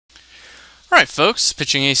Alright folks,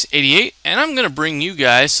 Pitching Ace 88, and I'm going to bring you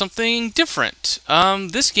guys something different.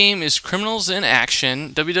 This game is Criminals in Action,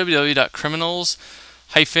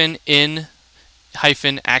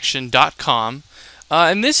 www.criminals-in-action.com.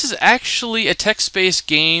 And this is actually a text-based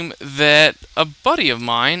game that a buddy of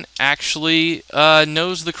mine actually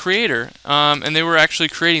knows the creator, and they were actually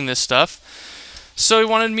creating this stuff. So he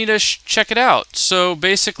wanted me to check it out. So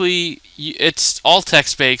basically, it's all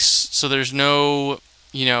text-based, so there's no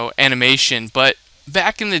animation. But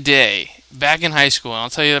back in the day, back in high school, and I'll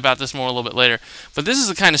tell you about this more a little bit later, but this is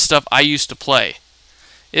the kind of stuff I used to play.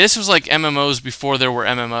 This was like MMOs before there were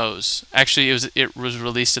MMOs. Actually, it was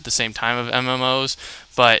released at the same time of MMOs,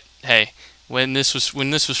 but hey, when this was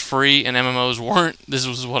free and MMOs weren't, this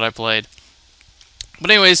was what I played.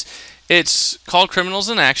 But anyways, it's called Criminals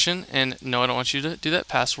in Action, and no, I don't want you to do that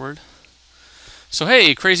password. So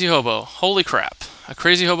hey, crazy hobo, holy crap. A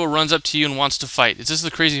crazy hobo runs up to you and wants to fight. Is this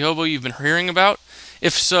the crazy hobo you've been hearing about?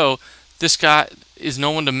 If so, this guy is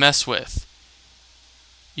no one to mess with.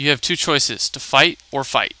 You have two choices, to fight or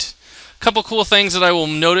fight. A couple cool things that I will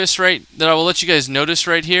let you guys notice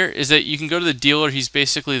right here is that you can go to the dealer. He's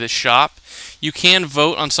basically the shop. You can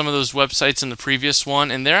vote on some of those websites in the previous one,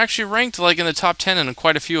 and they're actually ranked like in the top 10 in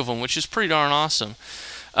quite a few of them, which is pretty darn awesome.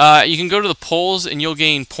 You can go to the polls and you'll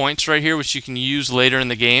gain points right here, which you can use later in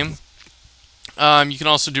the game. You can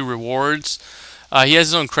also do rewards. He has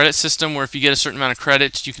his own credit system where if you get a certain amount of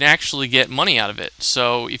credits, you can actually get money out of it.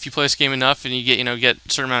 So if you play this game enough and you get a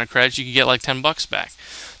certain amount of credits, you can get like $10 back.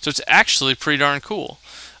 So it's actually pretty darn cool.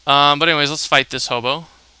 But anyways, let's fight this hobo.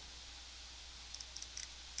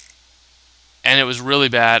 And it was really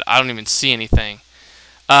bad. I don't even see anything.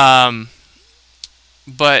 But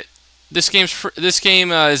this game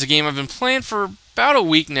is a game I've been playing for about a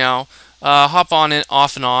week now. Hop on it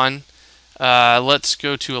off and on. Let's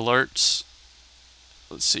go to alerts.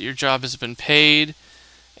 Let's see, your job has been paid,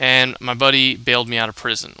 and my buddy bailed me out of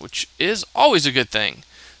prison, which is always a good thing.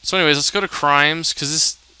 So anyways, let's go to crimes, because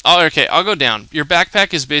this... Oh, okay, I'll go down. Your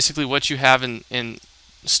backpack is basically what you have in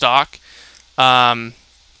stock.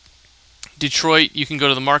 Detroit, you can go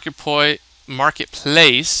to the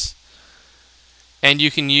marketplace, and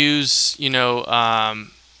you can use,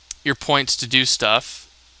 your points to do stuff.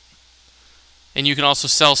 And you can also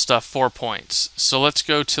sell stuff for points. So let's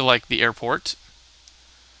go to, like, the airport.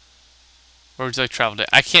 Where would you like to travel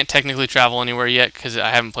to? I can't technically travel anywhere yet because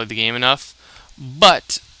I haven't played the game enough.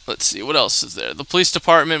 But, let's see, what else is there? The police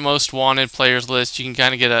department, most wanted, players list. You can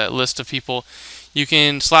kind of get a list of people. You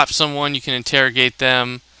can slap someone, you can interrogate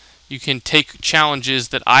them. You can take challenges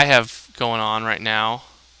that I have going on right now.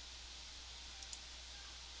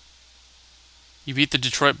 You beat the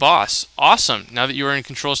Detroit boss. Awesome. Now that you are in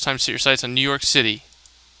control, it's time to set your sights on New York City.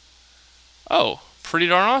 Oh, pretty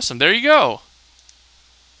darn awesome. There you go.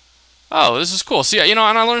 Oh, this is cool. See, and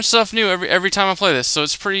I learn stuff new every time I play this, so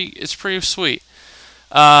it's pretty sweet.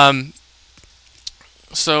 So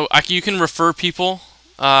you can refer people.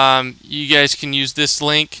 You guys can use this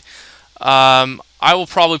link. I will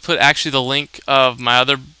probably put actually the link of my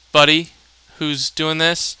other buddy who's doing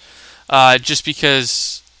this, just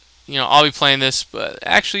because I'll be playing this. But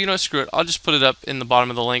actually, screw it. I'll just put it up in the bottom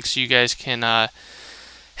of the link so you guys can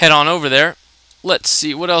head on over there. Let's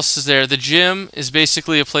see, what else is there? The gym is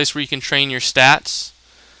basically a place where you can train your stats.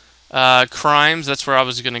 Crimes, that's where I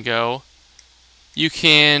was going to go. You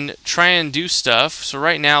can try and do stuff. So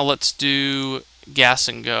right now, let's do gas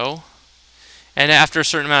and go. And after a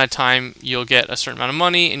certain amount of time, you'll get a certain amount of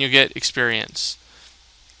money and you'll get experience.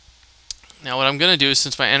 Now what I'm going to do is,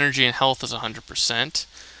 since my energy and health is 100%,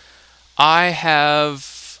 I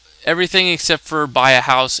have everything except for buy a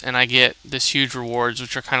house, and I get this huge rewards,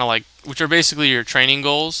 which are basically your training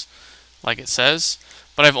goals, like it says.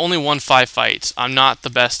 But I've only won 5 fights. I'm not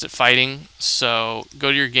the best at fighting, so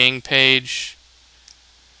go to your gang page,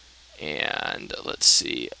 and let's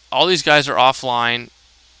see. All these guys are offline.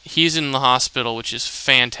 He's in the hospital, which is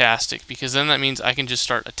fantastic, because then that means I can just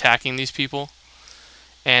start attacking these people,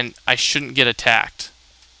 and I shouldn't get attacked.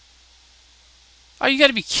 Oh, you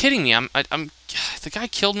gotta be kidding me! The guy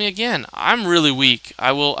killed me again. I'm really weak.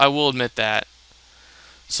 I will admit that.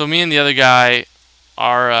 So me and the other guy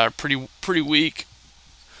are pretty weak.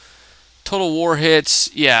 Total war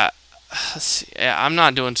hits. Yeah. Let's see. Yeah, I'm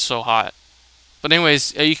not doing so hot. But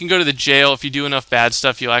anyways, you can go to the jail. If you do enough bad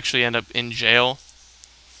stuff, you'll actually end up in jail.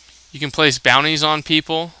 You can place bounties on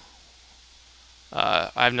people.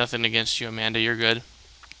 I have nothing against you, Amanda. You're good.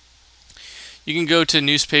 You can go to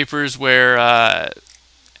newspapers where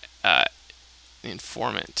the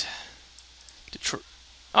informant. Detroit.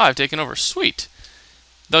 Oh, I've taken over. Sweet.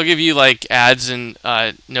 They'll give you like ads and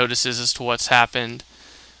notices as to what's happened.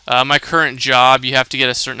 My current job, you have to get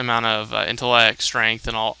a certain amount of intellect, strength,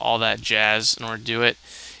 and all that jazz in order to do it.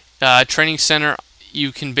 Training center,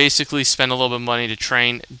 you can basically spend a little bit of money to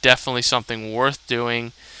train. Definitely something worth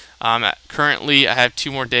doing. Currently, I have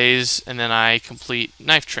 2 more days, and then I complete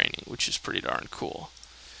knife training, which is pretty darn cool.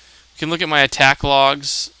 You can look at my attack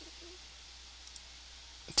logs.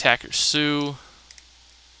 Attacker Sue.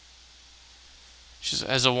 She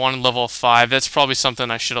has a 1 level of 5. That's probably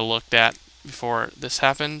something I should have looked at before this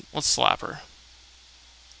happened. Let's slap her.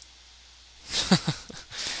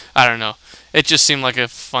 I don't know. It just seemed like a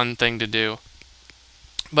fun thing to do.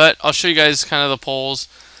 But I'll show you guys kind of the polls.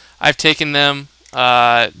 I've taken them.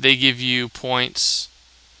 They give you points,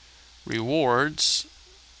 rewards.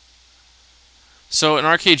 So an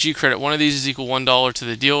RKG credit, one of these is equal $1 to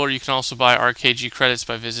the dealer. You can also buy RKG credits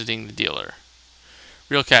by visiting the dealer.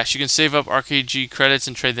 Real cash. You can save up RKG credits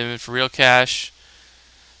and trade them in for real cash.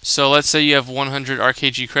 So let's say you have 100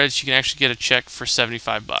 RKG credits, you can actually get a check for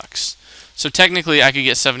 75 bucks. So technically I could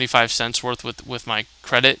get 75 cents worth with my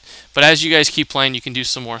credit, but as you guys keep playing you can do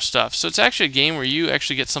some more stuff. So it's actually a game where you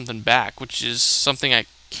actually get something back, which is something I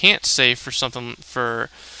can't say for something for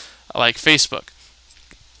like Facebook.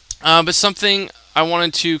 But something I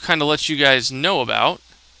wanted to kind of let you guys know about.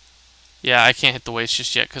 Yeah, I can't hit the weights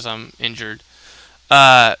just yet because I'm injured.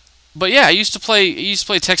 But yeah, I used to play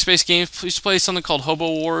text-based games. I used to play something called Hobo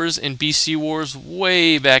Wars and BC Wars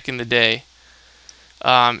way back in the day.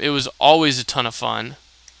 It was always a ton of fun.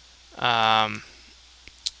 But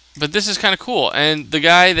this is kind of cool. And the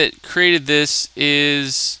guy that created this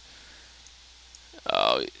is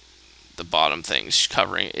the bottom thing's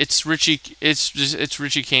covering. It's Richie. It's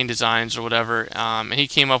Richie Kane Designs or whatever. And he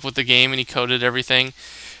came up with the game and he coded everything.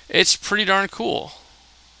 It's pretty darn cool.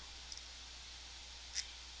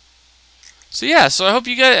 So yeah, so I hope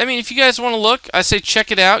you guys, I mean, if you guys want to look, I say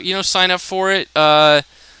check it out, you know, sign up for it,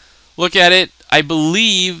 look at it. I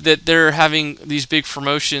believe that they're having these big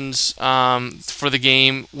promotions for the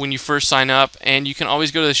game when you first sign up, and you can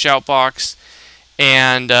always go to the shout box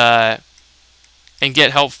and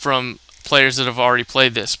get help from players that have already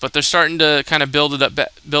played this. But they're starting to kind of build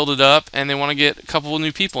it up, and they want to get a couple of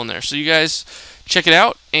new people in there. So you guys check it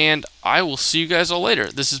out, and I will see you guys all later.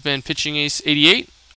 This has been Pitching Ace 88.